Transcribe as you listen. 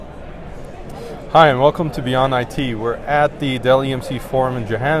Hi, and welcome to Beyond IT. We're at the Dell EMC Forum in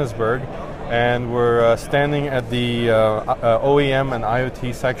Johannesburg, and we're standing at the OEM and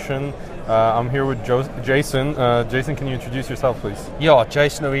IoT section. I'm here with Jason. Jason, can you introduce yourself, please? Yeah,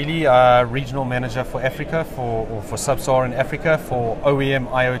 Jason O'Reilly, Regional Manager for Africa, for Sub-Saharan Africa, for OEM,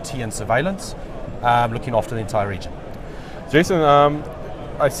 IoT and surveillance, looking after the entire region. Jason,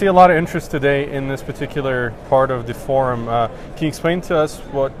 I see a lot of interest today in this particular part of the forum. Can you explain to us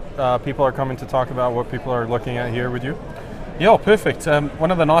what people are coming to talk about, what people are looking at here with you? Yeah, perfect.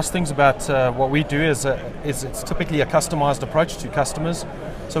 One of the nice things about what we do is it's typically a customized approach to customers.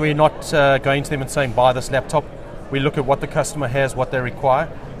 So we're not going to them and saying, buy this laptop. We look at what the customer has, what they require,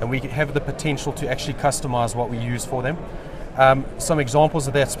 and we have the potential to actually customize what we use for them. Some examples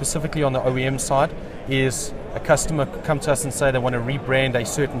of that specifically on the OEM side is a customer could come to us and say they want to rebrand a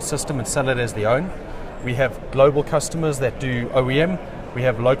certain system and sell it as their own. We have global customers that do OEM. We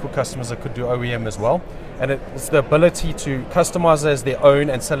have local customers that could do OEM as well. And it's the ability to customize it as their own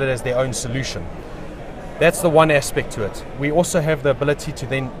and sell it as their own solution. That's the one aspect to it. We also have the ability to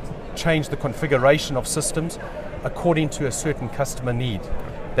then change the configuration of systems according to a certain customer need.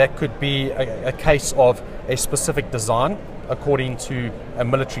 That could be a case of a specific design according to a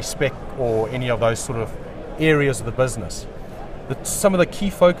military spec or any of those sort of areas of the business. Some of the key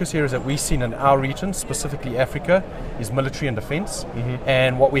focus areas that we've seen in our region, specifically Africa, is military and defense. Mm-hmm.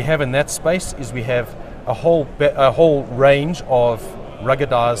 And what we have in that space is we have a whole range of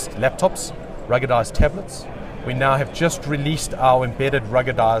ruggedized laptops, ruggedized tablets. We now have just released our embedded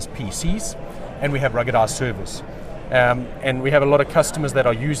ruggedized PCs, and we have ruggedized servers. And we have a lot of customers that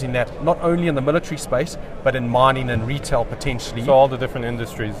are using that not only in the military space, but in mining and retail potentially. So all the different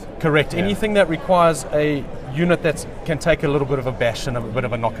industries. Correct. Yeah. Anything that requires a unit that can take a little bit of a bash and a bit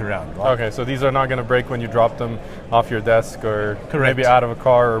of a knock around. Right? Okay, so these are not going to break when you drop them off your desk or Correct. Maybe out of a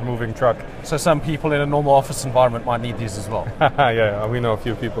car or moving truck. So some people in a normal office environment might need these as well. Yeah, we know a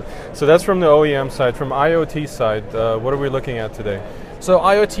few people. So that's from the OEM side. From IoT side, what are we looking at today? So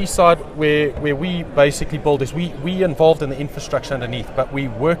IoT side, where we basically build is we involved in the infrastructure underneath, but we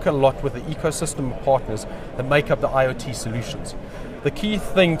work a lot with the ecosystem of partners that make up the IoT solutions. The key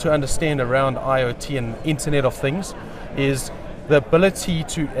thing to understand around IoT and Internet of Things is the ability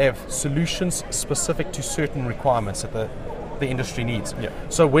to have solutions specific to certain requirements that the industry needs. Yeah.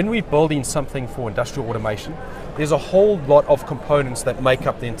 So when we're building something for industrial automation, there's a whole lot of components that make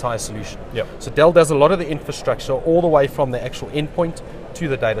up the entire solution. Yep. So Dell does a lot of the infrastructure all the way from the actual endpoint to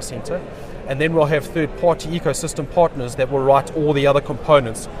the data center, and then we'll have third-party ecosystem partners that will write all the other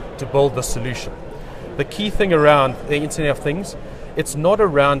components to build the solution. The key thing around the Internet of Things, it's not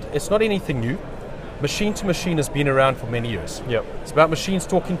anything new. Machine to machine has been around for many years. Yep. It's about machines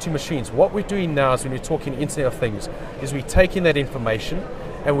talking to machines. What we're doing now is when we're talking Internet of Things, is we're taking that information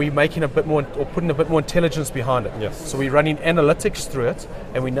and we're making a bit more, or putting a bit more intelligence behind it. Yes. So we're running analytics through it,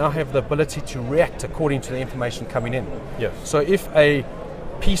 and we now have the ability to react according to the information coming in. Yes. So if a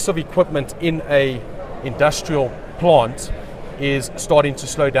piece of equipment in a industrial plant is starting to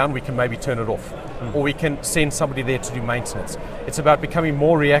slow down, we can maybe turn it off. Mm. Or we can send somebody there to do maintenance. It's about becoming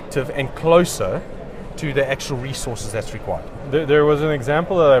more reactive and closer to the actual resources that's required. There was an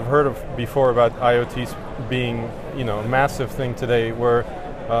example that I've heard of before about IoTs being, a massive thing today, where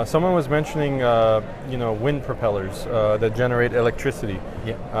someone was mentioning, wind propellers that generate electricity.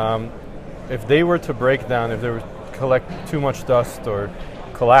 Yeah. If they were to break down, if they were to collect too much dust or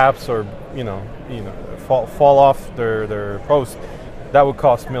collapse or fall off their post, that would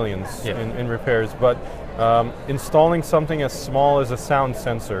cost millions in repairs. But installing something as small as a sound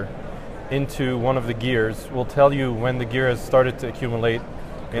sensor into one of the gears will tell you when the gear has started to accumulate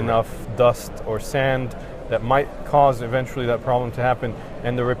enough dust or sand that might cause eventually that problem to happen.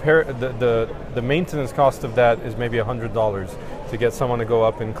 And the repair, the maintenance cost of that is maybe $100 to get someone to go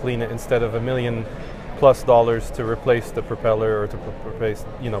up and clean it, instead of $1 million+ to replace the propeller or to replace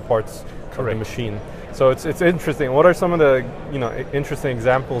parts of the machine. So it's interesting. What are some of the interesting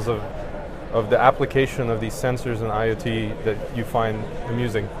examples of the application of these sensors and IoT that you find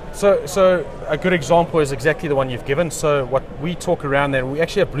amusing? So a good example is exactly the one you've given. So what we talk around there, we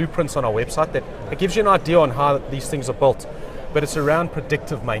actually have blueprints on our website that it gives you an idea on how these things are built, but it's around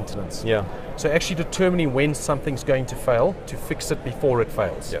predictive maintenance. Yeah. So actually determining when something's going to fail to fix it before it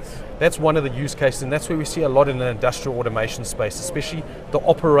fails. Yes. That's one of the use cases, and that's where we see a lot in the industrial automation space, especially the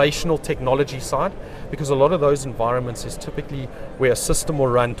operational technology side, because a lot of those environments is typically where a system will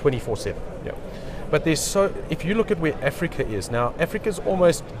run 24/7. Yeah. But if you look at where Africa is now, Africa is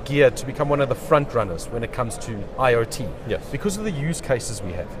almost geared to become one of the front runners when it comes to IoT. Yes. Because of the use cases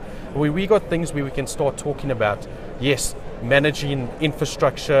we have. We got things where we can start talking about, yes, managing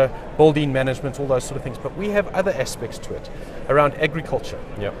infrastructure, building management, all those sort of things, but we have other aspects to it around agriculture.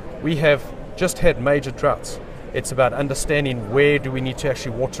 Yep. We have just had major droughts. It's about understanding where do we need to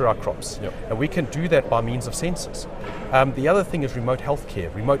actually water our crops. Yep. And we can do that by means of sensors. The other thing is remote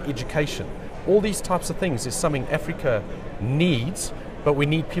healthcare, remote education. All these types of things is something Africa needs, but we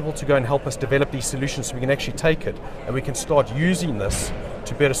need people to go and help us develop these solutions so we can actually take it and we can start using this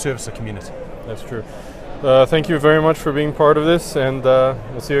to better service the community. That's true. Thank you very much for being part of this, and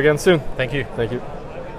we'll see you again soon. Thank you. Thank you.